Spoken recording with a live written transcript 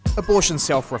Abortion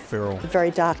self-referral. A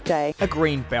very dark day. A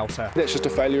green belter. That's just a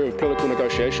failure of political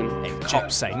negotiation. And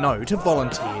cops say no to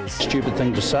volunteers. Stupid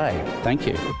thing to say. Thank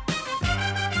you.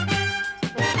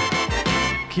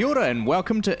 Kia ora and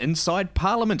welcome to Inside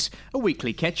Parliament, a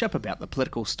weekly catch-up about the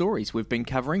political stories we've been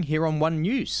covering here on One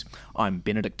News. I'm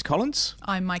Benedict Collins.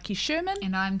 I'm Mikey Sherman.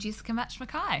 And I'm Jessica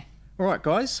Match-Mackay. All right,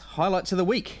 guys, highlights of the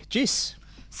week. Jess.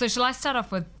 So shall I start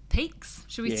off with peaks?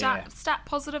 Should we start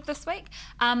positive this week?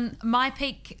 My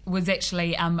peak was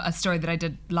actually a story that I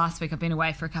did last week. I've been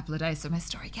away for a couple of days, so my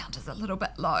story count is a little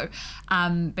bit low.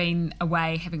 Been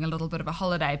away having a little bit of a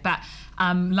holiday. But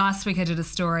last week I did a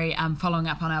story following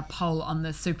up on our poll on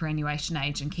the superannuation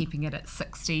age and keeping it at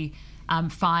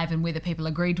 65 and whether people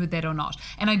agreed with that or not.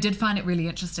 And I did find it really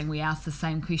interesting. We asked the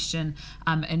same question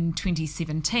in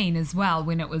 2017 as well,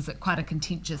 when it was quite a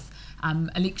contentious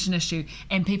election issue,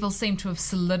 and people seem to have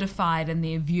solidified in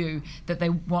their view that they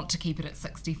want to keep it at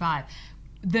 65.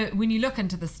 When you look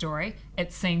into the story,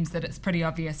 it seems that it's pretty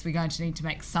obvious we're going to need to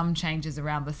make some changes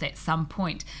around this at some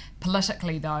point.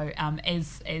 Politically, though,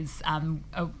 as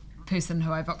a person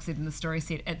who I voxed in the story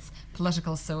said, it's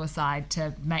political suicide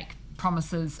to make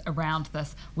promises around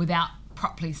this without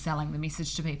properly selling the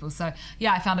message to people. So,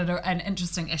 yeah, I found it an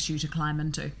interesting issue to climb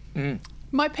into.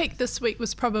 My peak this week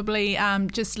was probably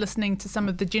just listening to some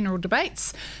of the general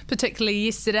debates, particularly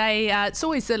yesterday. It's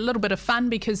always a little bit of fun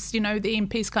because, you know, the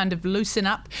MPs kind of loosen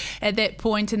up at that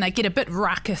point and they get a bit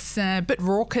raucous, and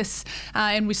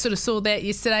we sort of saw that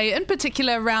yesterday, in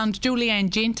particular around Julianne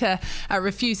Genter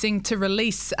refusing to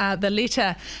release the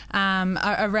letter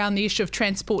around the issue of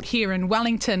transport here in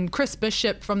Wellington. Chris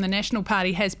Bishop from the National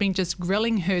Party has been just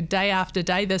grilling her day after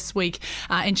day this week,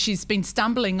 and she's been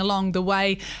stumbling along the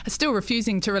way, still refusing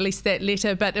to release that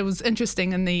letter. But it was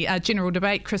interesting in the general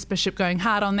debate, Chris Bishop going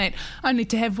hard on that, only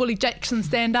to have Willie Jackson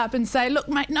stand up and say, look,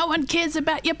 mate, no one cares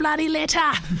about your bloody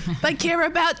letter. They care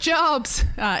about jobs,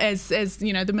 as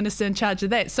you know, the minister in charge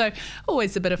of that. So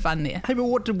always a bit of fun there. Hey, but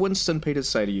what did Winston Peters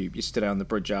say to you yesterday on the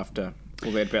bridge after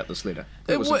all that about this letter?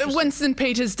 Winston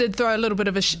Peters did throw a little bit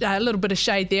of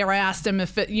shade there. I asked him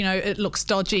if it looks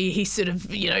dodgy. He sort of,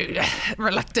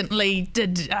 reluctantly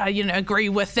did, agree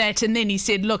with that. And then he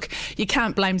said, look, you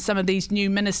can't blame some of these new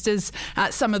ministers.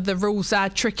 Some of the rules are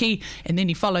tricky. And then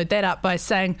he followed that up by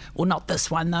saying, well, not this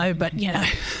one though, but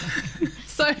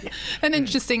So, an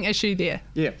interesting issue there.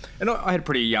 Yeah, and I had a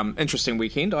pretty interesting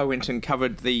weekend. I went and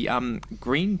covered the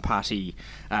Green Party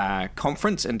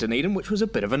conference in Dunedin, which was a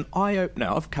bit of an eye-opener.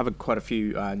 I've covered quite a few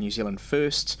New Zealand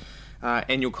First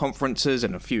annual conferences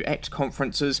and a few ACT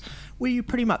conferences where you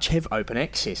pretty much have open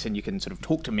access and you can sort of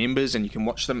talk to members and you can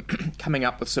watch them coming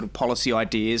up with sort of policy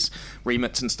ideas,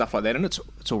 remits and stuff like that, and it's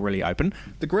all really open.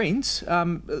 The Greens,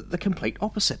 the complete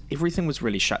opposite. Everything was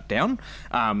really shut down,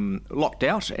 locked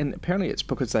out, and apparently it's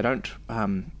because they don't...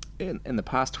 In the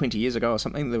past 20 years ago or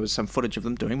something, there was some footage of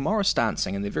them doing Morris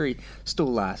dancing, and they're very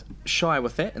still shy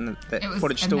with that, and that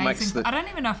footage still makes the I don't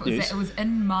even know if it was that. It was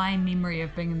in my memory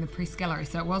of being in the press gallery,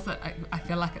 so it wasn't. I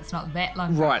feel like it's not that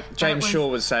long ago. Right, James Shaw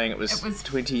was saying it was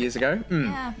 20 years ago.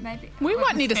 Yeah, maybe. We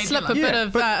might need to slip a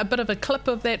bit of a clip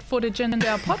of that footage into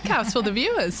our podcast for the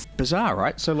viewers. Bizarre,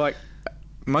 right? So, like,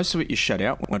 most of it you shut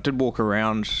out. When I did walk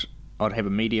around, I'd have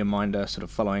a media minder sort of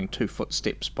following 2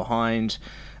 footsteps behind.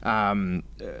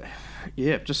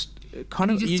 Just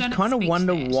kind of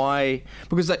wonder why,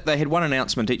 because they had one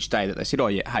announcement each day that they said,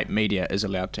 media is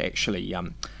allowed to actually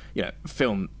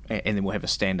film, and then we'll have a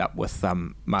stand up with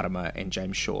Marama and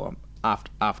James Shaw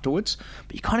afterwards.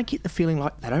 But you kind of get the feeling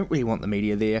like they don't really want the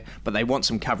media there, but they want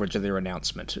some coverage of their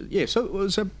announcement. Yeah, so it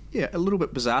was a little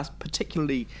bit bizarre,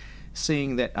 particularly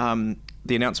seeing that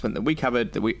the announcement that we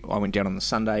covered, I went down on the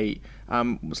Sunday,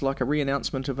 was like a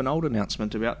re-announcement of an old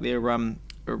announcement about their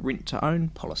rent-to-own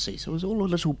policy. So it was all a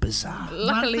little bizarre.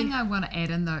 Luckily, one thing I want to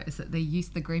add in, though, is that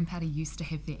the Green Party used to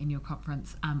have their annual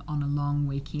conference on a long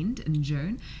weekend in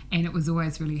June, and it was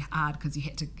always really hard because you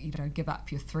had to give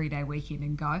up your 3-day weekend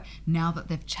and go. Now that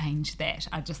they've changed that,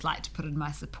 I'd just like to put in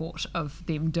my support of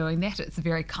them doing that. It's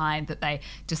very kind that they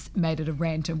just made it a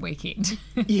random weekend.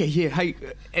 Yeah. Hey,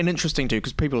 and interesting too,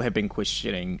 because people have been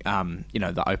questioning,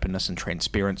 the openness and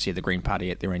transparency of the Green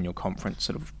Party at their annual conference,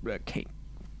 sort of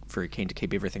very keen to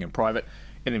keep everything in private.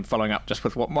 And then following up just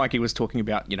with what Mikey was talking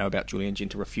about, about Julianne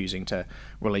Genter refusing to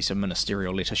release a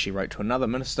ministerial letter she wrote to another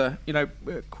minister,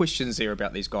 questions there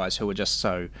about these guys who are just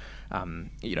so,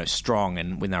 strong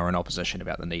and when they were in opposition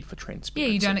about the need for transparency.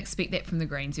 Yeah, you don't expect that from the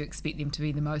Greens. You expect them to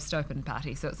be the most open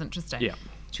party, so it's interesting. Yeah.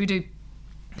 Should we do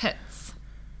pits?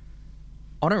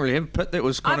 I don't really have a pit. That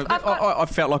was kind I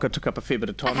felt like I took up a fair bit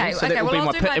of time. Okay, so that will be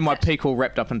my pit and my peak all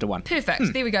wrapped up into one.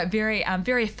 Perfect. There we go. Very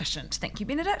efficient. Thank you,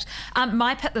 Benedict.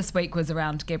 My pit this week was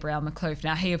around Gabriel McClure.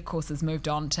 Now, he, of course, has moved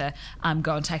on to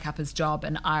go and take up his job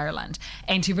in Ireland.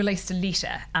 And he released a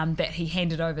letter that he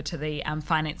handed over to the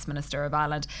Finance Minister of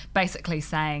Ireland, basically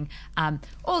saying,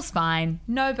 all's fine,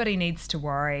 nobody needs to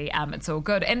worry, it's all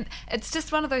good. And it's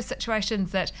just one of those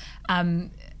situations that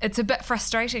it's a bit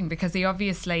frustrating because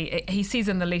he says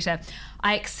in the letter,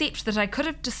 I accept that I could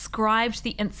have described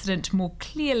the incident more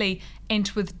clearly and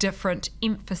with different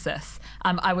emphasis.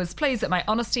 I was pleased that my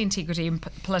honesty, integrity and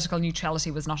political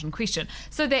neutrality was not in question.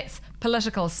 So that's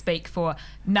political speak for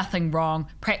nothing wrong.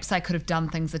 Perhaps I could have done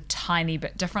things a tiny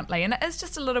bit differently. And it is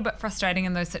just a little bit frustrating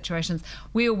in those situations.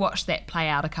 We'll watch that play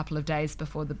out a couple of days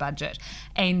before the budget.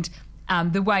 And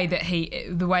the way that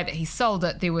he sold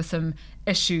it, there were some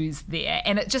issues there,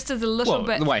 and it just is a little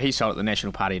bit. The way he sold it, the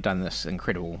National Party had done this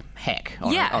incredible hack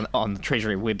on the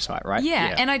Treasury website, right?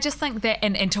 Yeah, and I just think that,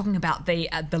 and talking about the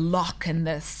lock and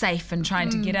the safe and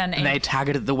trying to get in, and they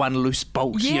targeted the one loose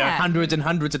bolt, hundreds and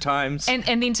hundreds of times, and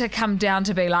then to come down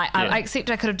to be like, I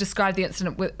accept I could have described the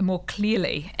incident more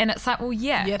clearly, and it's like, well,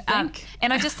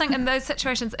 and I just think in those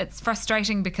situations it's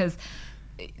frustrating because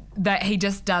that he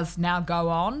just does now go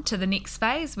on to the next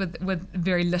phase with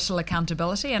very little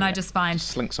accountability, and I just find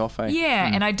slinks off.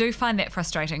 And I do find that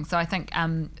frustrating. So I think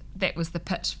that was the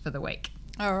pit for the week.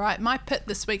 All right, my pit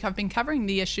this week, I've been covering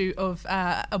the issue of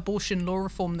abortion law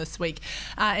reform this week.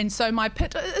 And so my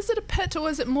pit, is it a pit or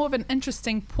is it more of an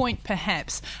interesting point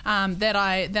perhaps that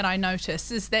I notice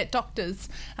is that doctors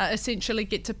essentially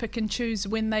get to pick and choose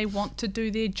when they want to do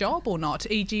their job or not,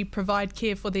 e.g. provide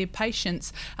care for their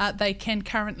patients. They can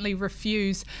currently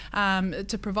refuse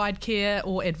to provide care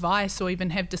or advice or even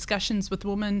have discussions with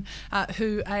women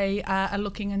who are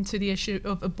looking into the issue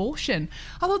of abortion.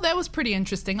 I thought that was pretty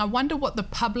interesting. I wonder what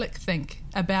the public think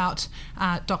about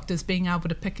doctors being able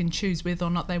to pick and choose whether or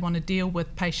not they want to deal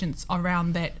with patients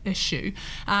around that issue,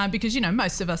 because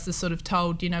most of us are sort of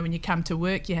told when you come to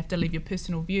work you have to leave your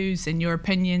personal views and your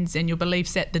opinions and your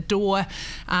beliefs at the door.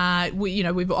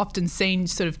 We've often seen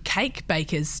sort of cake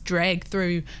bakers drag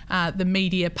through the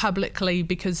media publicly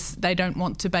because they don't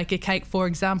want to bake a cake, for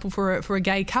example, for a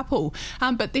gay couple,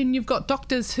 but then you've got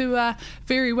doctors who are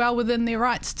very well within their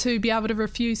rights to be able to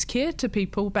refuse care to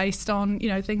people based on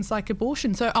things like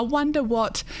abortion. So I wonder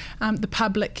what the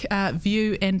public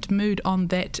view and mood on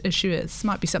that issue is.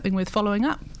 Might be something worth following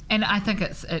up. And I think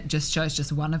it just shows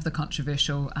just one of the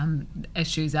controversial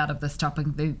issues out of this topic.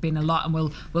 There's been a lot, and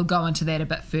we'll go into that a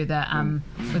bit further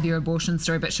with your abortion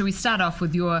story. But should we start off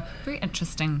with your very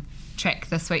interesting track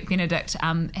this week? Benedict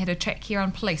had a track here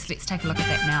on police. Let's take a look at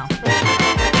that now.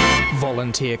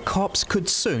 Volunteer cops could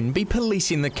soon be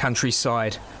policing the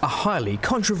countryside. A highly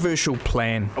controversial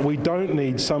plan. We don't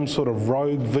need some sort of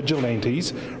rogue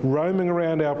vigilantes roaming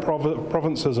around our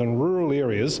provinces and rural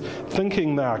areas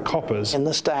thinking they are coppers. In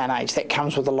this day and age, that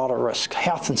comes with a lot of risk.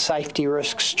 Health and safety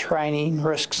risks, training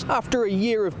risks. After a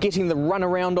year of getting the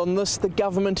runaround on this, the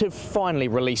government have finally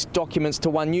released documents to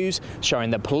One News showing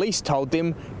that police told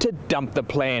them to dump the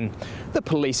plan. The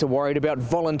police are worried about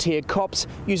volunteer cops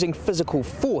using physical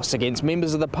force against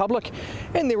members of the public,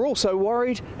 and they're also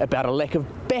worried about a lack of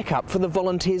backup for the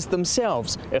volunteers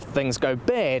themselves if things go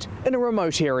bad in a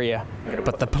remote area.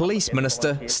 But the police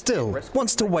minister still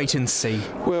wants to wait and see.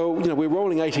 Well, we're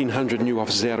rolling 1,800 new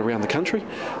officers out around the country,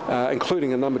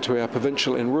 including a number to our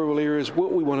provincial and rural areas.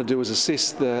 What we want to do is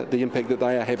assess the impact that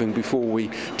they are having before we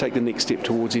take the next step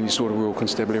towards any sort of rural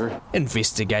constabulary.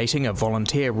 Investigating a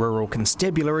volunteer rural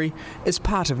constabulary is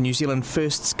part of New Zealand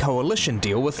First's coalition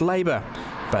deal with Labour,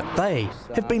 but they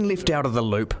have been left out of the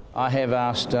loop. I have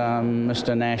asked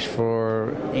Mr Nash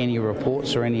for any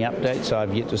reports or any updates.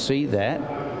 I've yet to see that.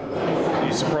 Are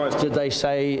you surprised? Did they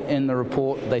say in the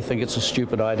report they think it's a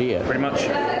stupid idea? Pretty much.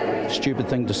 Stupid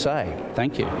thing to say.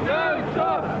 Thank you.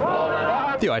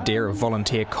 The idea of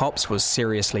volunteer cops was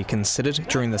seriously considered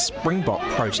during the Springbok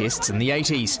protests in the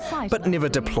 80s, but never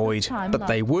deployed. But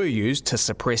they were used to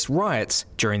suppress riots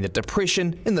during the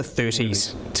Depression in the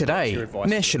 30s. Today,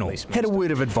 National had a word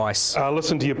of advice.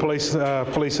 Listen to your police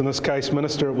in this case,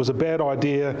 Minister. It was a bad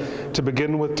idea to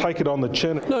begin with. Take it on the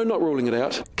chin. No, not ruling it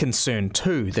out. Concerned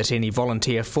too that any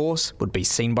volunteer force would be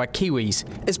seen by Kiwis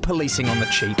as policing on the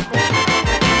cheap.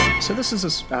 So this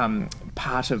is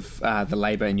part of the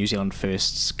Labour and New Zealand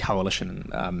First's coalition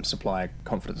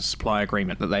confidence supply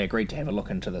agreement that they agreed to have a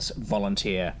look into this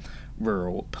volunteer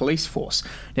rural police force.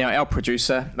 Now, our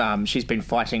producer, she's been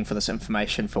fighting for this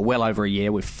information for well over a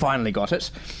year. We've finally got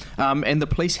it. And the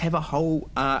police have a whole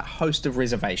host of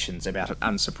reservations about it,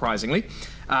 unsurprisingly.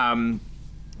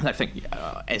 I think,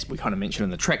 as we kind of mentioned in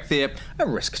the track there, a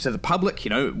risk to the public,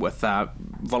 with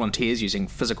volunteers using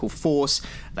physical force.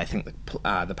 They think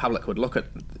the public would look at,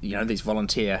 these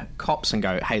volunteer cops and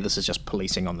go, hey, this is just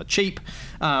policing on the cheap.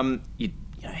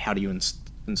 How do you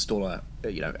install a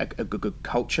good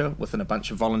culture within a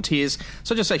bunch of volunteers?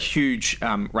 So just a huge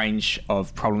range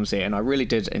of problems there. And I really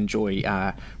did enjoy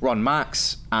Ron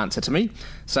Mark's answer to me,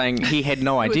 saying he had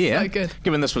no idea. So good.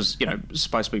 Given this was,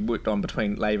 supposed to be worked on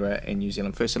between Labour and New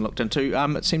Zealand First and looked into,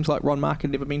 it seems like Ron Mark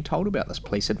had never been told about this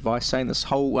police advice, saying this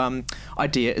whole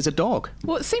idea is a dog.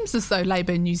 Well, it seems as though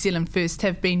Labour and New Zealand First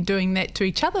have been doing that to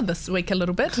each other this week a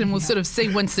little bit, and we'll sort of see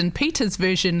Winston Peters'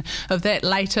 version of that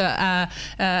later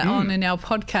on in our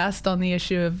podcast on the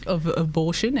issue of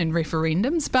abortion and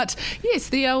referendums. But yes,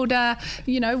 the old,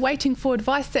 waiting for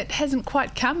advice that hasn't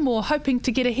quite come, or hoping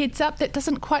to get a heads up that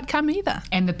doesn't quite come either.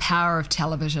 And the power of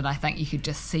television, I think you could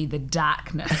just see the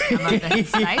darkness come over his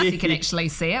face. You can actually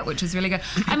see it, which is really good.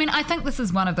 I mean, I think this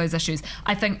is one of those issues.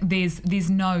 I think there's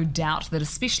no doubt that,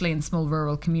 especially in small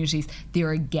rural communities, there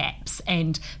are gaps,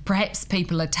 and perhaps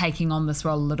people are taking on this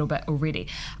role a little bit already.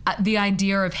 The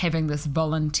idea of having this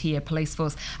volunteer police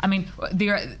force, I mean,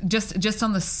 there are just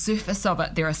on the surface of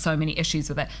it, there are so many issues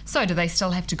with it. So do they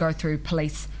still have to go through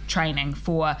police training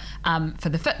for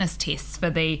the fitness tests, for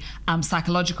the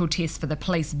psychological tests, for the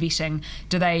police vetting?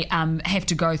 Do they have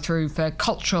to go through for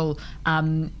cultural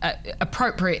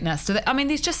appropriateness?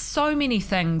 There's just so many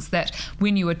things that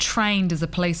when you are trained as a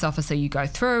police officer, you go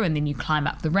through, and then you climb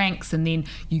up the ranks, and then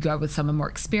you go with someone more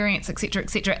experienced, etc.,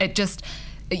 etc.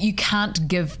 You can't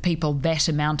give people that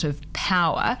amount of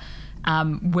power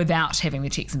without having the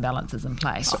checks and balances in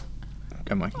place.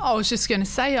 I was just going to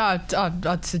say,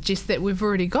 I'd suggest that we've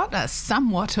already got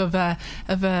somewhat of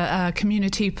a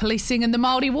community policing in the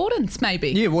Māori Wardens, maybe.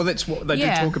 Yeah, well, that's what they do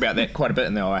talk about that quite a bit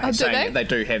in the OIA, saying they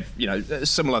do have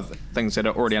similar things that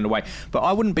are already underway. But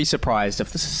I wouldn't be surprised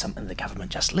if this is something the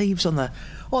government just leaves on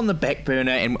the back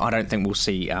burner, and I don't think we'll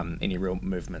see any real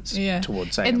movements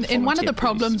towards saying. And one of the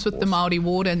problems with the Māori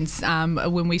Wardens,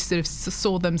 when we sort of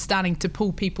saw them starting to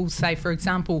pull people, say for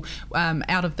example,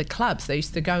 out of the clubs, they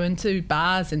used to go into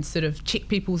bars and sort of check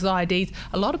people's IDs.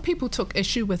 A lot of people took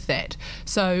issue with that,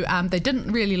 so they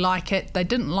didn't really like it. They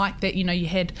didn't like that you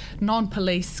had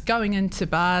non-police going into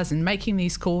bars and making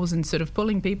these calls and sort of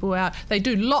pulling people out. They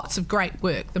do lots of great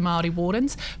work, the Māori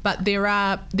Wardens, but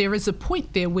there is a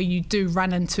point there where you do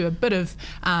run into a bit of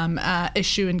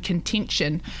issue and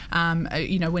contention,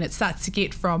 when it starts to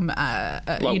get from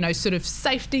sort of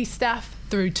safety stuff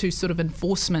through to sort of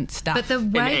enforcement stuff. But the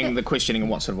way and the questioning and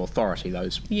what sort of authority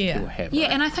those people have. Yeah,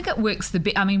 right? And I think it works the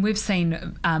best. I mean, we've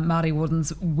seen Māori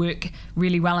Wardens work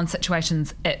really well in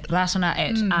situations at Ratana,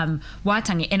 at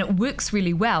Waitangi, and it works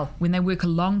really well when they work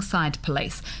alongside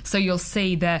police. So you'll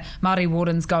see the Māori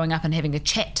Wardens going up and having a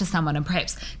chat to someone and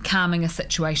perhaps calming a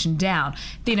situation down.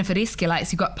 Then if it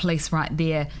escalates, you've got police right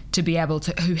there to be able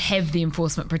to, who have the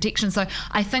enforcement protection. So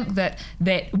I think that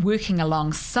working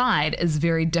alongside is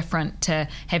very different to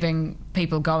having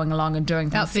people going along and doing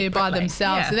things out there by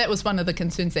themselves. Yeah. So that was one of the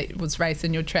concerns that was raised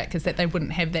in your track, is that they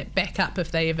wouldn't have that backup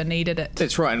if they ever needed it.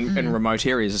 That's right, in remote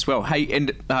areas as well. Hey,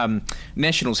 and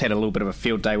Nationals had a little bit of a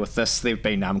field day with this. They've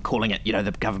been calling it,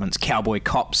 the government's Cowboy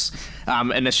Cops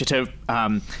initiative,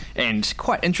 and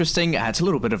quite interesting. It's a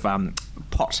little bit of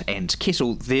pot and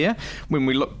kettle there. When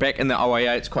we look back in the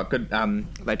OIA, it's quite good.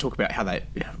 They talk about how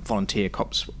volunteer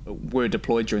cops were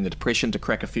deployed during the Depression to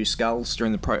crack a few skulls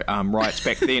during the riots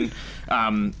back then.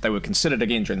 They were considered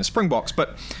again during the Springboks,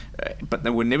 but they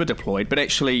were never deployed. But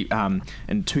actually,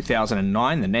 in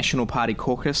 2009, the National Party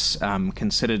caucus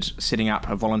considered setting up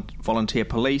a volunteer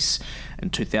police. In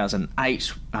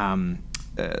 2008,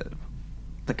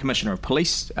 the Commissioner of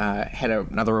Police had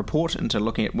another report into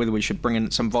looking at whether we should bring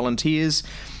in some volunteers.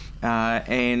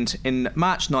 And in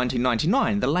March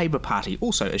 1999, the Labour Party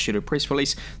also issued a press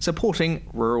release supporting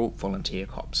rural volunteer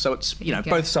cops. So it's,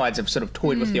 both sides have sort of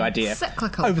toyed with the idea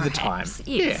cyclical, over perhaps. the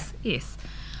time. Yes.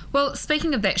 Well,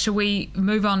 speaking of that, shall we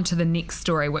move on to the next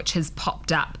story, which has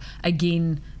popped up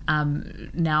again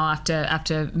now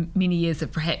after many years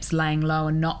of perhaps laying low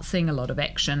and not seeing a lot of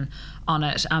action on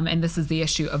it, and this is the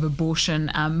issue of abortion.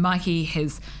 Mikey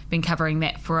has been covering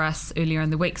that for us earlier in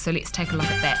the week, so let's take a look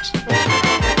at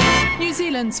that. New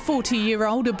Zealand's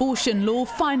 40-year-old abortion law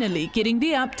finally getting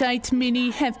the update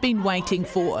many have been waiting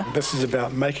for. This is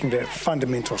about making that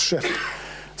fundamental shift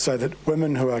so that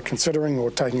women who are considering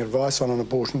or taking advice on an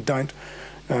abortion don't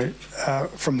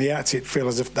from the outset feel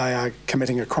as if they are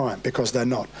committing a crime, because they're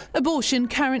not. Abortion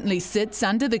currently sits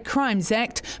under the Crimes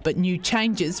Act, but new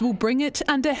changes will bring it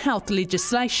under health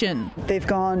legislation. They've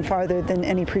gone farther than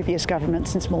any previous government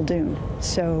since Muldoon,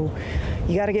 so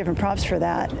you got to give them props for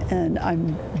that, and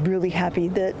I'm really happy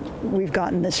that we've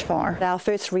gotten this far. Our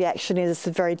first reaction is it's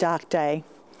a very dark day.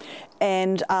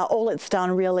 And all it's done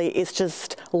really is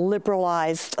just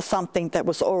liberalised something that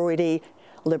was already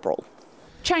liberal.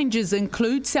 Changes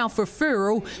include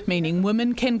self-referral, meaning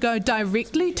women can go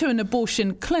directly to an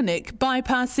abortion clinic,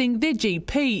 bypassing their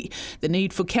GP. The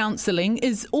need for counselling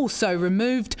is also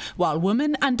removed, while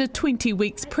women under 20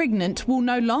 weeks pregnant will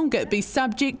no longer be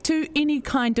subject to any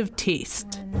kind of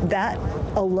test. That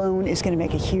alone is going to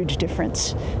make a huge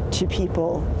difference to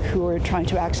people who are trying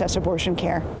to access abortion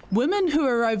care. Women who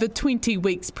are over 20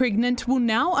 weeks pregnant will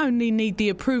now only need the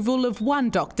approval of one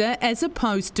doctor as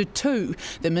opposed to two.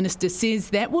 The minister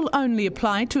says that will only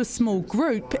apply to a small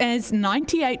group, as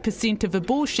 98% of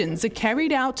abortions are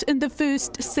carried out in the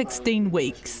first 16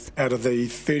 weeks. Out of the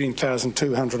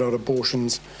 13,200 odd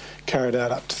abortions carried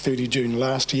out up to 30 June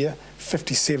last year,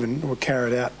 57 were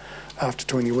carried out after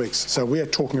 20 weeks. So we are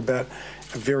talking about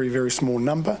a very, very small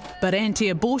number. But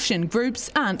anti-abortion groups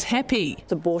aren't happy.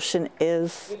 Abortion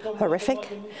is horrific.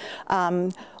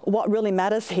 What really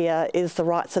matters here is the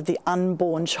rights of the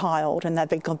unborn child, and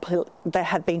they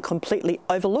have been completely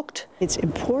overlooked. It's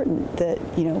important that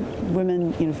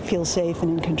women feel safe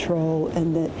and in control,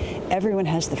 and that everyone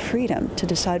has the freedom to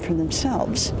decide for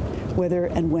themselves whether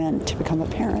and when to become a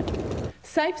parent.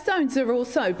 Safe zones are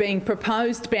also being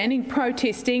proposed, banning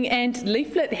protesting and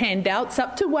leaflet handouts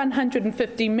up to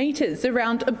 150 metres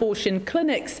around abortion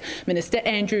clinics. Minister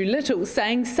Andrew Little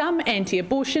saying some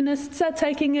anti-abortionists are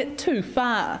taking it too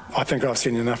far. I think I've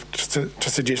seen enough to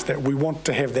suggest that we want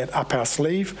to have that up our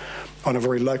sleeve on a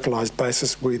very localised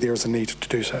basis where there is a need to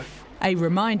do so. A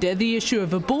reminder, the issue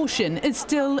of abortion is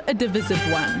still a divisive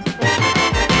one.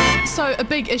 So a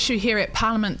big issue here at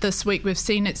Parliament this week. We've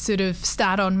seen it sort of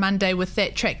start on Monday with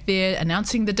that track there,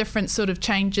 announcing the different sort of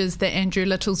changes that Andrew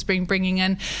Little's been bringing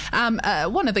in.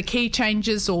 One of the key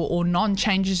changes, or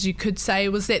non-changes you could say,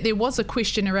 was that there was a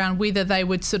question around whether they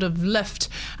would sort of lift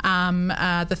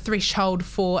the threshold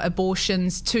for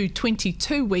abortions to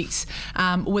 22 weeks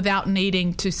without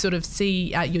needing to sort of see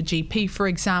your GP, for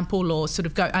example, or sort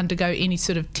of undergo any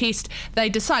sort of test. They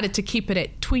decided to keep it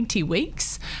at 20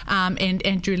 weeks, and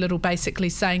Andrew Little basically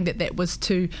saying that was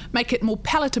to make it more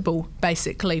palatable,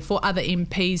 basically, for other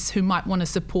MPs who might want to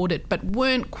support it but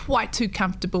weren't quite too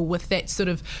comfortable with that sort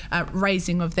of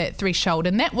raising of that threshold.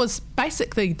 And that was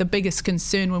basically the biggest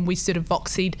concern when we sort of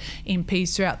voxied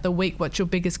MPs throughout the week. What's your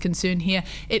biggest concern here?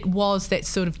 It was that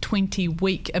sort of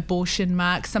 20-week abortion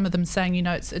mark. Some of them saying,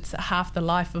 it's half the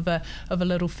life of a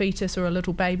little fetus or a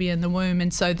little baby in the womb.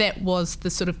 And so that was the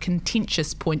sort of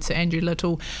contentious point. So Andrew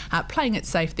Little playing it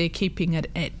safe there, keeping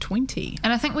it at 20.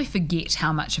 And I think we forget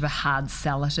how much of a hard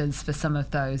sell it is for some of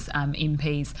those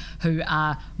MPs who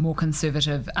are more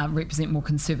conservative, represent more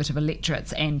conservative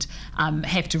electorates, and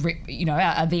have to,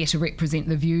 are there to represent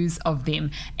the views of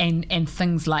them, and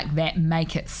things like that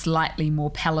make it slightly more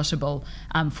palatable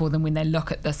for them when they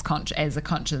look at this as a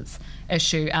conscience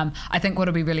issue. I think what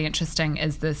will be really interesting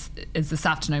is this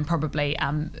afternoon, probably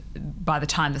by the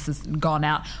time this has gone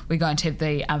out, we're going to have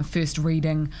the first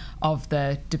reading of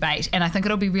the debate, and I think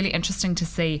it'll be really interesting to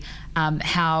see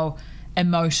how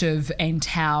emotive and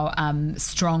how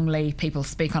strongly people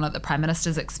speak on it. The Prime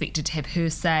Minister's expected to have her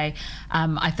say.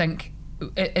 I think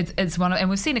it's one of, and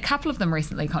we've seen a couple of them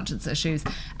recently, conscience issues,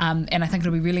 and I think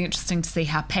it'll be really interesting to see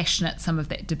how passionate some of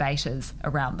that debate is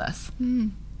around this.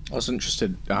 I was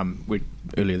interested,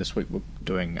 earlier this week we're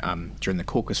doing, during the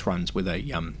caucus runs, whether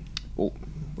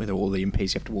all the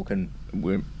MPs have to walk in,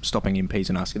 we're stopping MPs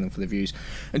and asking them for their views.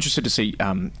 Interested to see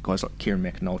guys like Kieran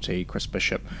McAnulty, Chris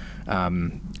Bishop,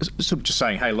 sort of just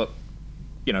saying, hey, look,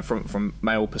 from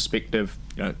male perspective,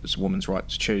 it's a woman's right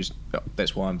to choose.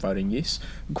 That's why I'm voting yes.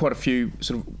 Quite a few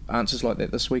sort of answers like that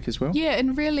this week as well. Yeah,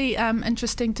 and really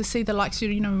interesting to see the likes.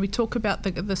 When we talk about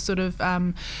the sort of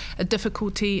a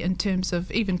difficulty in terms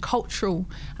of even cultural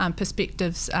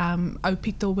perspectives.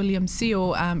 Opito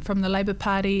William-Seo from the Labour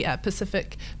Party,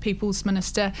 Pacific People's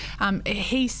Minister,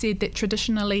 he said that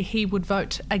traditionally he would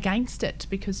vote against it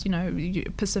because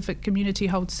Pacific community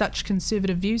holds such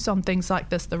conservative views on things like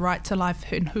this, the right to life,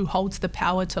 and who holds the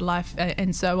power to life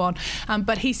and so on.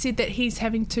 But he said that he's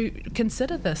having to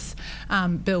consider this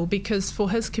bill because for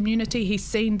his community, he's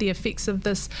seen the effects of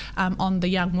this on the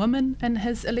young women in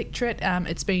his electorate.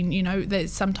 It's been, that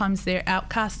sometimes they're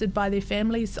outcasted by their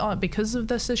families because of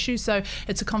this issue. So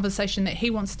it's a conversation that he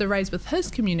wants to raise with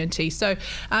his community. So,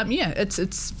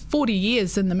 it's 40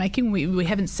 years in the making. We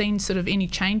haven't seen sort of any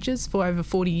changes for over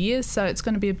 40 years. So it's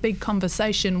going to be a big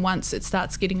conversation once it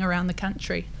starts getting around the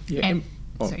country. Yeah.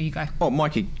 So you go. Oh,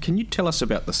 Mikey, can you tell us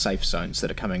about the safe zones that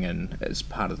are coming in as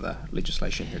part of the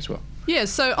legislation here as well? Yeah,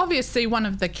 so obviously one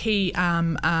of the key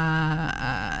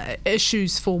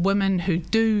issues for women who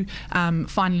do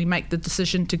finally make the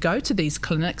decision to go to these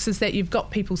clinics is that you've got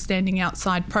people standing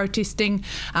outside protesting,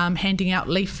 handing out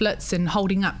leaflets and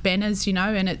holding up banners,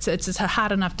 and it's a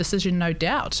hard enough decision, no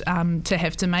doubt, to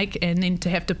have to make, and then to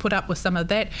have to put up with some of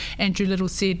that. Andrew Little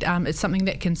said it's something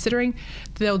that considering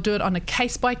they'll do it on a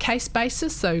case-by-case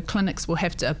basis, so clinics will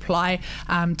have to apply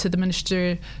to the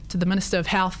Minister of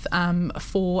Health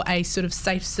for a sort of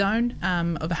safe zone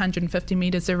of 150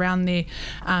 metres around their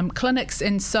clinics.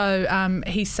 And so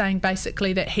he's saying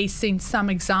basically that he's seen some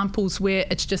examples where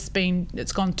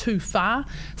it's gone too far,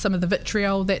 some of the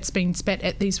vitriol that's been spat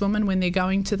at these women when they're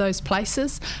going to those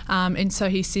places. And so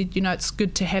he said, it's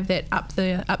good to have that up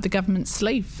the government's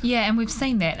sleeve. Yeah, and we've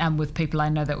seen that with people. I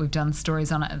know that we've done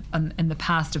stories on it in the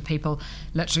past of people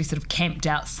literally sort of camped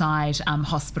outside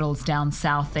hospitals down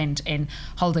south and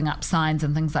holding up signs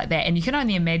and things like that. And you can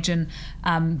only imagine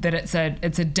that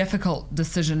it's a difficult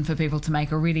decision for people to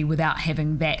make already without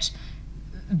having that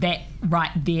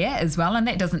right there as well. And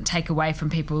that doesn't take away from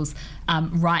people's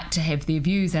right to have their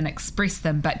views and express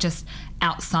them, but just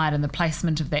outside and the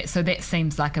placement of that. So that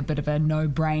seems like a bit of a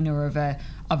no-brainer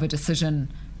of a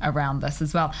decision around this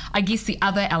as well. I guess the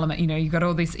other element, you've got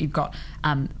all this, you've got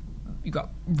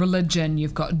religion,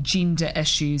 you've got gender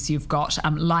issues, you've got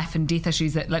life and death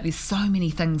issues. That there's so many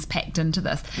things packed into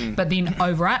this. But then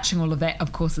overarching all of that,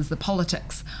 of course, is the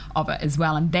politics of it as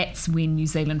well. And that's when New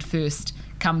Zealand First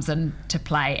comes into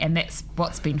play, and that's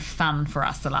what's been fun for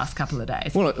us the last couple of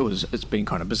days. Well, it's been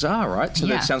kind of bizarre, right? So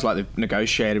that sounds like they've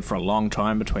negotiated for a long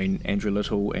time between Andrew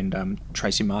Little and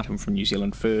Tracy Martin from New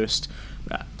Zealand First.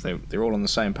 They're all on the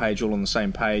same page,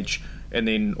 and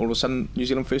then all of a sudden New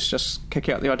Zealand First just kick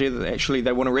out the idea that actually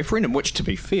they want a referendum, which, to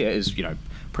be fair, is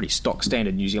pretty stock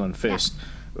standard New Zealand First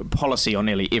policy on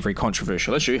nearly every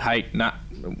controversial issue. Hey,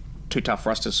 too tough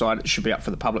for us to decide. It should be up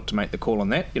for the public to make the call on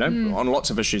that. On lots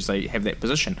of issues they have that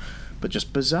position, but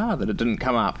just bizarre that it didn't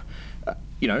come up.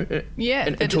 It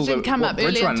didn't come up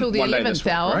earlier until the 11th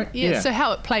hour. Right? Yeah. So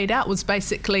how it played out was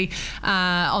basically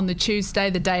on the Tuesday,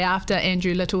 the day after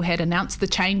Andrew Little had announced the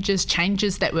changes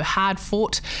that were hard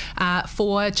fought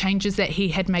for, changes that he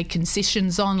had made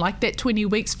concessions on, like that 20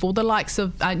 weeks for the likes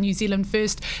of New Zealand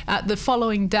First. The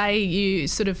following day, you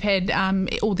sort of had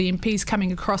all the MPs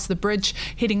coming across the bridge,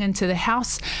 heading into the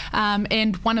House,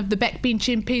 and one of the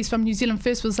backbench MPs from New Zealand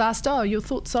First was asked, your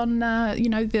thoughts on,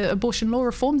 the abortion law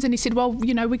reforms? And he said, well,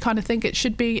 we kind of think it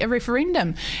should be a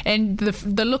referendum. And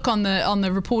the look on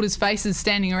the reporters' faces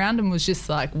standing around him was just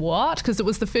like, what? Because it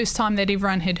was the first time that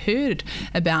everyone had heard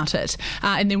about it.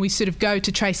 And then we sort of go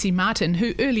to Tracy Martin,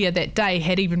 who earlier that day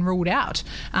had even ruled out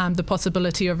the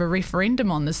possibility of a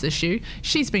referendum on this issue.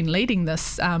 She's been leading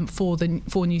this for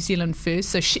New Zealand First,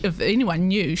 so if anyone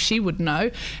knew, she would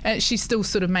know. She still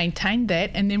sort of maintained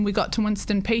that. And then we got to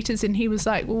Winston Peters, and he was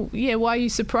like, well, yeah, why are you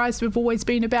surprised? We've always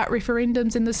been about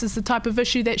referendums, and this is the type of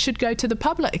issue that should go to the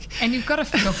public. And you've got to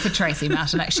feel for Tracy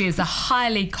Martin. She is a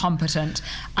highly competent,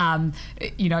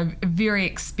 very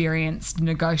experienced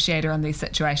negotiator in these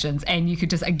situations. And you could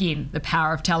just, again, the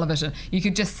power of television, you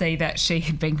could just see that she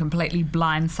had been completely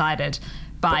blindsided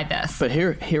by this. But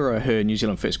here are her New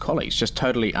Zealand First colleagues just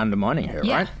totally undermining her,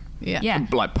 right? Yeah.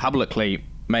 Like publicly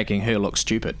making her look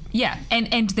stupid. Yeah, and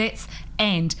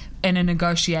in a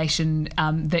negotiation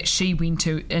that she went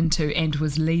into and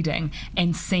was leading,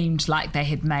 and seemed like they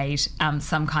had made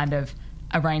some kind of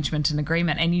arrangement and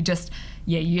agreement, and you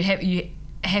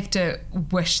have to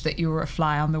wish that you were a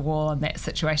fly on the wall in that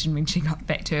situation when she got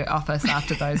back to her office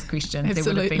after those questions. There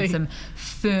would have been some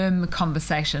firm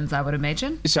conversations, I would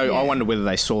imagine. So I wonder whether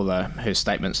they saw her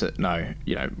statements that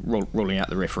ruling out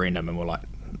the referendum, and were like,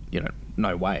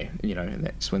 no way, and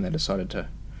that's when they decided to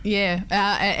Yeah,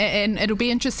 and it'll be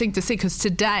interesting to see, because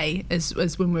today is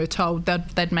when we were told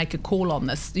they'd make a call on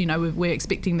this. You know, we're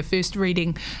expecting the first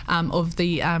reading of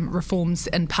the reforms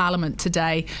in Parliament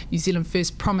today. New Zealand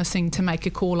First promising to make a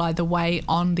call either way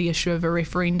on the issue of a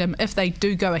referendum. If they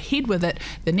do go ahead with it,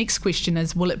 the next question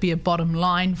is, will it be a bottom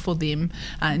line for them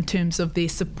in terms of their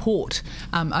support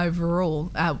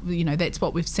overall? You know, that's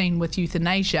what we've seen with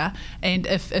euthanasia. And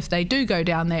if they do go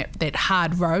down that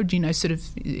hard road, you know, sort of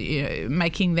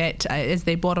making that as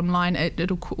their bottom line,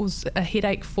 it'll cause a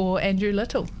headache for Andrew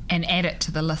Little. And add it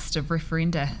to the list of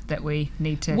referenda that we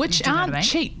need to... Which aren't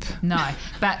cheap. No.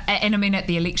 And I mean, at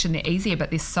the election, they're easier, but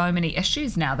there's so many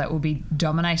issues now that will be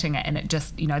dominating it, and it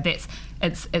just, you know,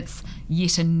 it's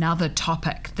yet another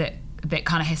topic that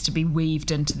kind of has to be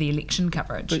weaved into the election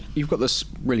coverage. But you've got this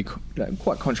really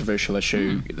quite controversial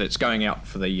issue that's going out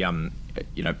for the, you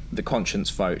know, the conscience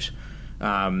vote.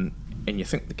 And you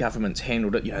think the government's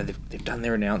handled it, you know, they've done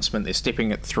their announcement, they're stepping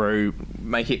it through,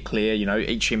 make it clear, you know,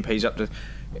 each MP's up to...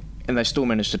 And they still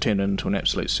managed to turn it into an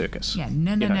absolute circus. Yeah,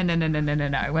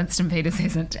 no. Winston Peters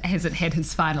hasn't had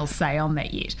his final say on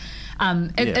that yet.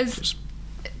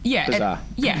 Bizarre.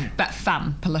 But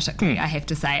fun politically, I have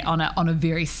to say, on a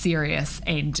very serious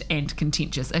and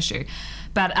contentious issue.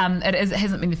 But it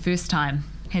hasn't been the first time,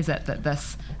 has it, that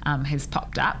this has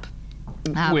popped up?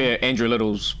 Where Andrew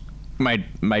Little's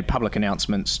made public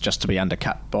announcements just to be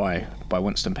undercut by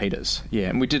Winston Peters. Yeah,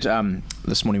 and we did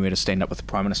this morning. We had to stand up with the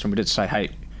Prime Minister, and we did say, hey,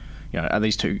 you know, are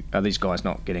these guys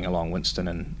not getting along, Winston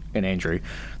and Andrew?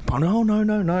 But no,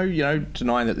 you know,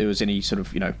 denying that there was any sort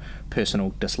of, you know,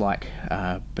 personal dislike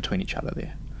between each other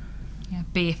there. Yeah,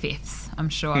 BFFs, I'm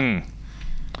sure.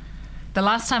 The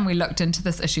last time we looked into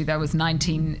this issue, though, was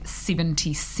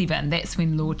 1977. That's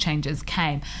when law changes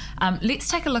came. Let's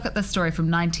take a look at this story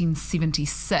from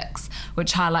 1976,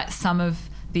 which highlights some of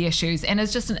the issues and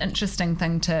is just an interesting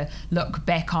thing to look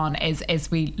back on as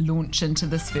we launch into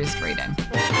this first reading.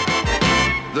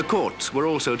 The courts were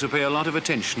also to pay a lot of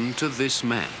attention to this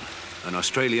man, an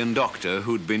Australian doctor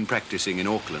who'd been practicing in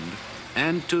Auckland,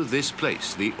 and to this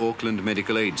place, the Auckland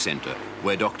Medical Aid Centre,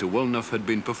 where Dr. Woolnough had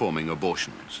been performing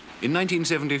abortions. In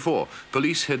 1974,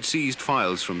 police had seized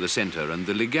files from the centre, and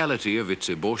the legality of its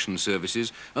abortion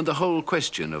services and the whole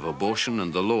question of abortion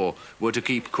and the law were to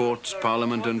keep courts,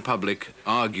 Parliament and public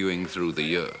arguing through the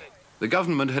year. The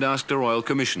government had asked a Royal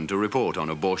Commission to report on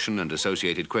abortion and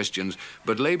associated questions,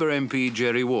 but Labour MP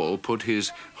Jerry Wall put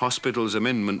his Hospitals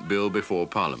Amendment Bill before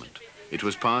Parliament. It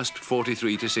was passed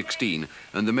 43-16,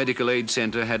 and the Medical Aid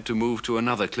Centre had to move to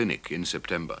another clinic in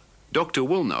September. Dr.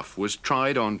 Woolnough was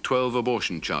tried on 12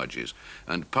 abortion charges,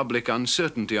 and public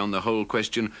uncertainty on the whole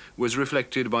question was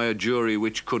reflected by a jury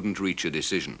which couldn't reach a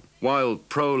decision. While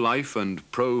pro-life and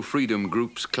pro-freedom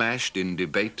groups clashed in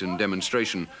debate and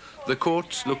demonstration, the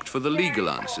courts looked for the legal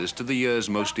answers to the year's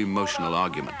most emotional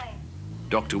argument.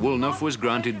 Dr. Woolnough was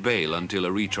granted bail until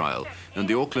a retrial, and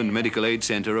the Auckland Medical Aid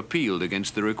Centre appealed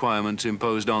against the requirements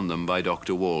imposed on them by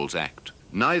Dr. Wall's Act.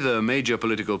 Neither major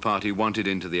political party wanted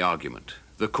into the argument.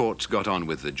 The courts got on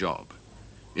with the job.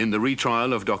 In the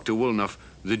retrial of Dr. Woolnough,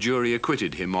 the jury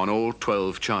acquitted him on all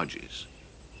 12 charges.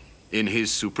 In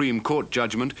his Supreme Court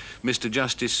judgment, Mr.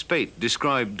 Justice Spate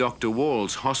described Dr.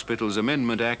 Wall's Hospitals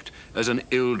Amendment Act as an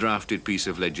ill-drafted piece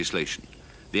of legislation.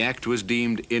 The act was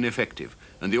deemed ineffective,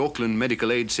 and the Auckland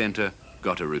Medical Aid Centre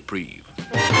got a reprieve.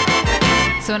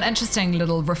 So an interesting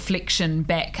little reflection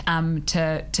back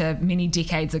to many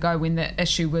decades ago when the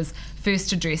issue was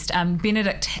first addressed.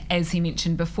 Benedict, as he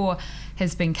mentioned before,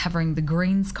 has been covering the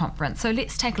Greens conference. So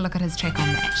let's take a look at his take on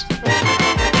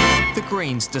that. The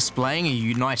Greens displaying a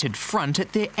united front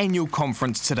at their annual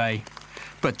conference today.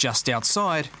 But just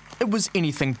outside, it was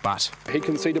anything but. He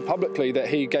conceded publicly that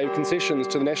he gave concessions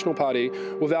to the National Party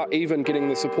without even getting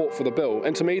the support for the bill.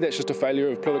 And to me, that's just a failure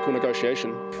of political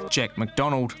negotiation. Jack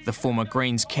McDonald, the former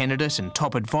Greens candidate and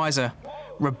top advisor,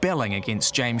 rebelling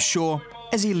against James Shaw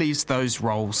as he leaves those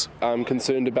roles. I'm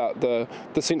concerned about the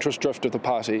centrist drift of the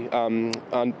party, and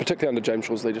particularly under James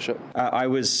Shaw's leadership. I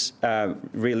was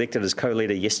re-elected as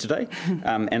co-leader yesterday,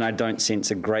 and I don't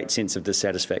sense a great sense of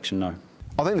dissatisfaction, no.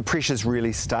 I think the pressure's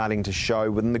really starting to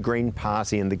show within the Green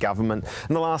Party and the government.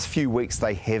 In the last few weeks,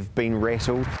 they have been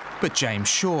rattled. But James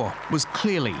Shaw was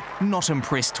clearly not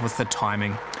impressed with the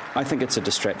timing. I think it's a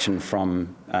distraction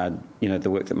from, the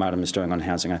work that Martin is doing on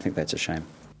housing. I think that's a shame.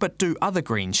 But do other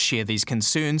Greens share these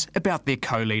concerns about their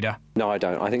co-leader? No, I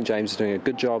don't. I think James is doing a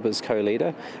good job as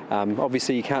co-leader.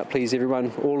 Obviously, you can't please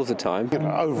everyone all of the time.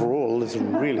 Overall, there's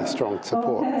really strong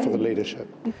support for the leadership.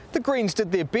 The Greens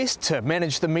did their best to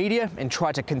manage the media and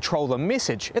try to control the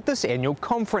message at this annual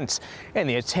conference. And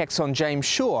the attacks on James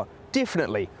Shaw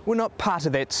definitely were not part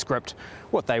of that script.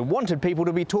 What they wanted people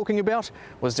to be talking about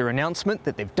was their announcement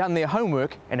that they've done their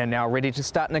homework and are now ready to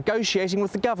start negotiating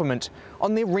with the government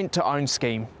on their rent-to-own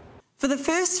scheme. For the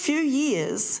first few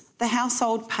years, the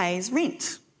household pays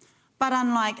rent. But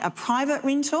unlike a private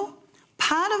rental,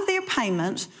 part of their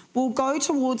payment will go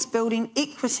towards building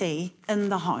equity in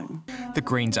the home. The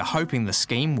Greens are hoping the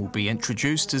scheme will be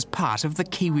introduced as part of the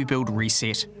KiwiBuild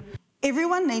reset.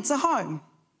 Everyone needs a home.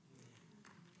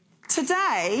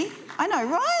 Today, I know,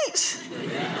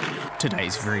 right?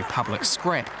 Today's very public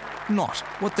scrap, not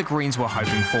what the Greens were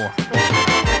hoping for.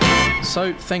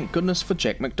 So thank goodness for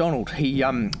Jack McDonald. He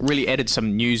really added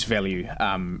some news value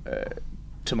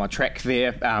to my track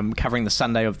there, covering the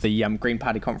Sunday of the Green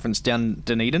Party conference down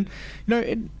Dunedin.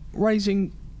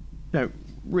 Raising,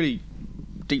 really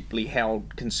deeply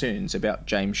held concerns about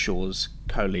James Shaw's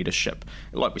co-leadership.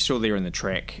 Like we saw there in the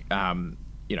track,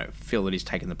 feel that he's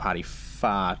taken the party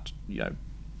far,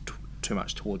 too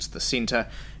much towards the centre,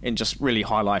 and just really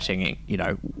highlighting,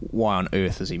 why on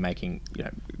earth is he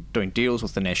doing deals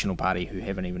with the National Party who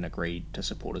haven't even agreed to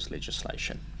support his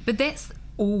legislation. But that's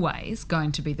always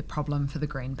going to be the problem for the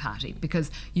Green Party,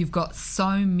 because you've got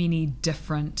so many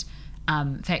different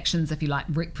factions, if you like,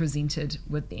 represented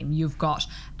with them. You've got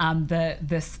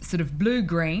this sort of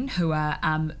blue-green who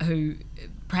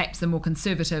perhaps are more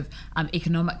conservative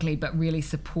economically, but really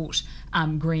support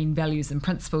green values and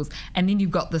principles. And then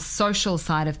you've got the social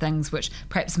side of things, which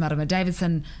perhaps Marama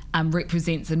Davidson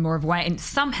represents in more of a way. And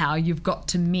somehow you've got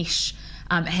to mesh,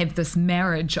 have this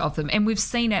marriage of them. And we've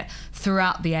seen it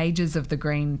throughout the ages of the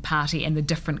Green Party and the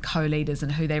different co-leaders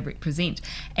and who they represent.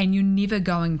 And you're never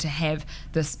going to have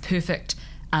this perfect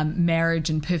marriage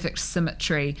and perfect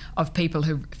symmetry of people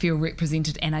who feel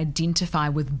represented and identify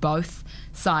with both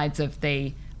sides of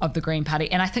the Green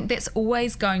Party. And I think that's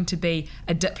always going to be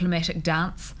a diplomatic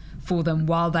dance for them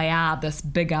while they are this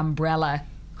big umbrella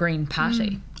Green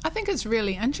Party. I think it's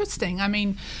really interesting. I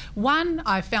mean, one,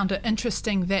 I found it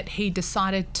interesting that he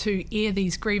decided to air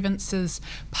these grievances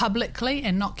publicly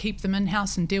and not keep them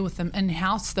in-house and deal with them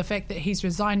in-house. The fact that he's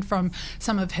resigned from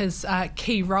some of his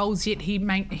key roles, yet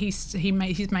he's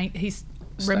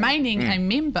remaining a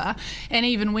member, and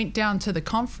even went down to the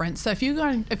conference. So if you're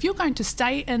going to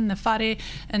stay in the whare,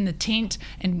 in the tent,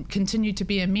 and continue to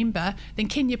be a member, then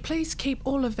can you please keep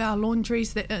all of our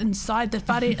laundries that are inside the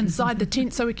whare, inside the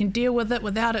tent, so we can deal with it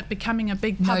without it becoming a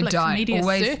big public media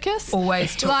circus?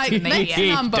 Always talk to media.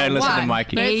 That's number don't listen to one.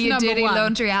 Mikey. Air your dirty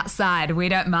laundry outside. We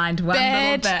don't mind one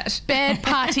little bit. Bad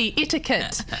party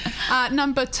etiquette.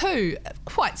 Number two,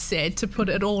 quite sad to put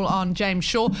it all on James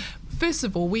Shaw. First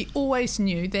of all, we always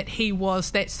knew that he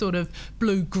was that sort of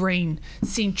blue-green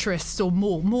centrist, or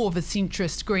more of a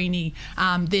centrist greenie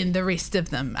than the rest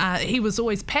of them. He was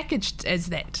always packaged as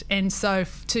that, and so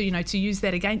to use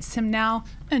that against him now,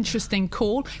 interesting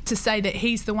call to say that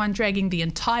he's the one dragging the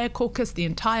entire caucus, the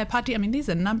entire party. I mean, there's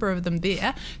a number of them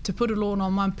there. To put it all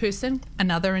on one person,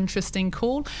 another interesting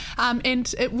call.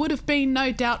 And it would have been,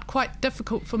 no doubt, quite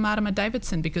difficult for Marama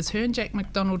Davidson, because her and Jack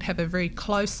McDonald have a very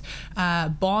close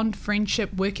bond,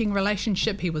 friendship, working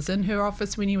relationship. He was in her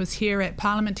office when he was here at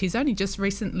Parliament. He's only just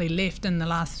recently left in the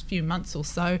last few months or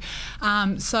so.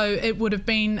 So it would have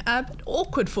been a bit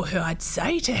awkward for her, I'd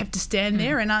say, to have to stand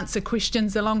there and answer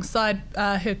questions alongside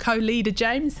her co-leader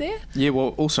James there. Yeah, well,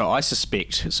 also I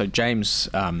suspect, so James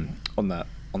on the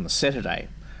Saturday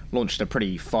launched a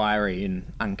pretty fiery and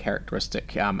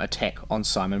uncharacteristic attack on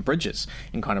Simon Bridges,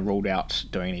 and kind of ruled out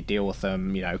doing any deal with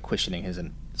him,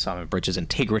 questioning Simon Bridges'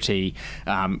 integrity,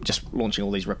 just launching all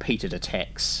these repeated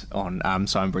attacks on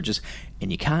Simon Bridges.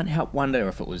 And you can't help wonder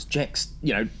if it was Jack's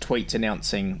tweets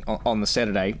announcing on the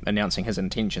Saturday, announcing his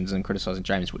intentions and criticising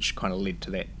James, which kind of led to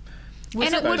that.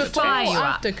 And it would fire you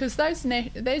up, because that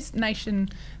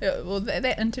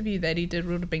interview that he did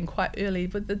would have been quite early.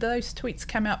 But did those tweets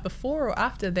come out before or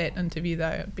after that interview,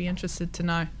 though? I'd be interested to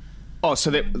know. Oh,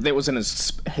 so that was in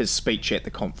his speech at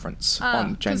the conference.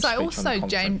 Because I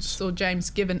also saw James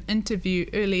give an interview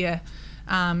earlier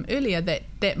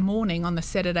that morning, on the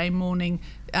Saturday morning,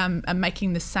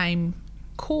 making the same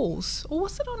calls, or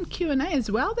was it on Q&A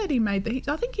as well that he made?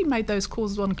 I think he made those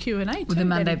calls on Q&A too. The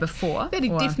Monday before? That he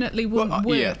definitely wouldn't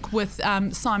work with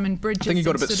Simon Bridges. I think he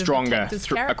got a bit stronger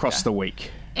across the week.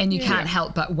 And you can't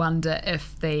help but wonder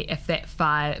if that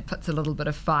fire puts a little bit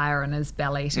of fire in his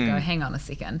belly to go, hang on a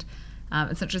second.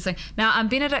 It's interesting. Now,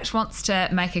 Benedict wants to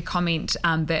make a comment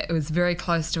that was very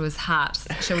close to his heart,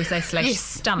 shall we say, /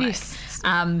 stomach. Yes.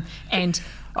 And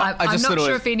I'm not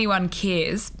sure if anyone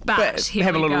cares, but here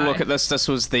have we a little go. look at this. This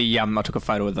was the I took a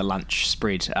photo of the lunch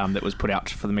spread that was put out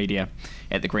for the media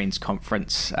at the Greens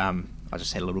conference. I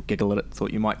just had a little giggle at it,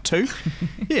 thought you might too.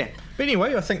 Yeah, but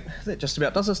anyway, I think that just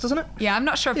about does us, doesn't it? Yeah, I'm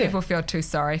not sure if people feel too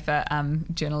sorry for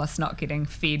journalists not getting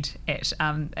fed at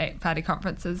party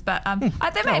conferences, but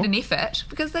they made an effort,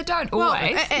 because they don't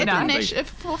always.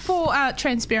 For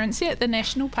transparency, at the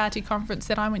National Party conference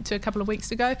that I went to a couple of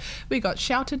weeks ago, we got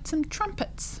shouted some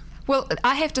trumpets. Well,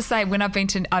 I have to say, when I've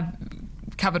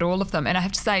covered all of them, and I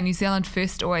have to say New Zealand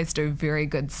First always do very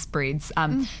good spreads.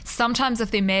 Sometimes if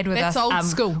they're mad with us, old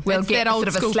school. We'll get old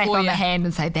sort of a slap on you. the hand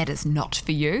and say that is not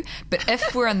for you. But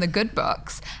if we're in the good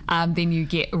books, then you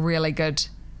get really good,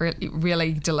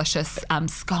 really delicious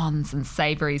scones and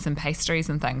savouries and pastries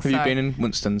and things. Have you been in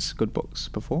Winston's good books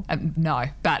before? No,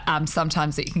 but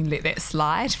sometimes you can let that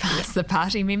slide past the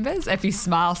party members if you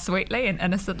smile sweetly and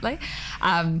innocently.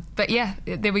 But yeah,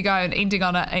 there we go, and ending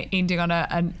on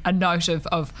a note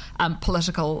of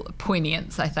political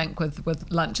poignance, I think,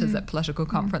 with lunches at political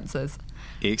conferences.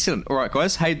 Excellent. All right,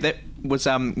 guys. Hey, that was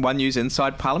One News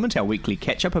Inside Parliament, our weekly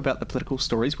catch-up about the political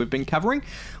stories we've been covering.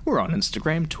 We're on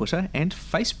Instagram, Twitter and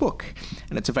Facebook.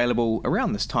 And it's available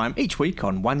around this time each week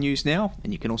on One News Now.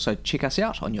 And you can also check us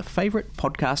out on your favourite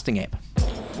podcasting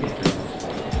app.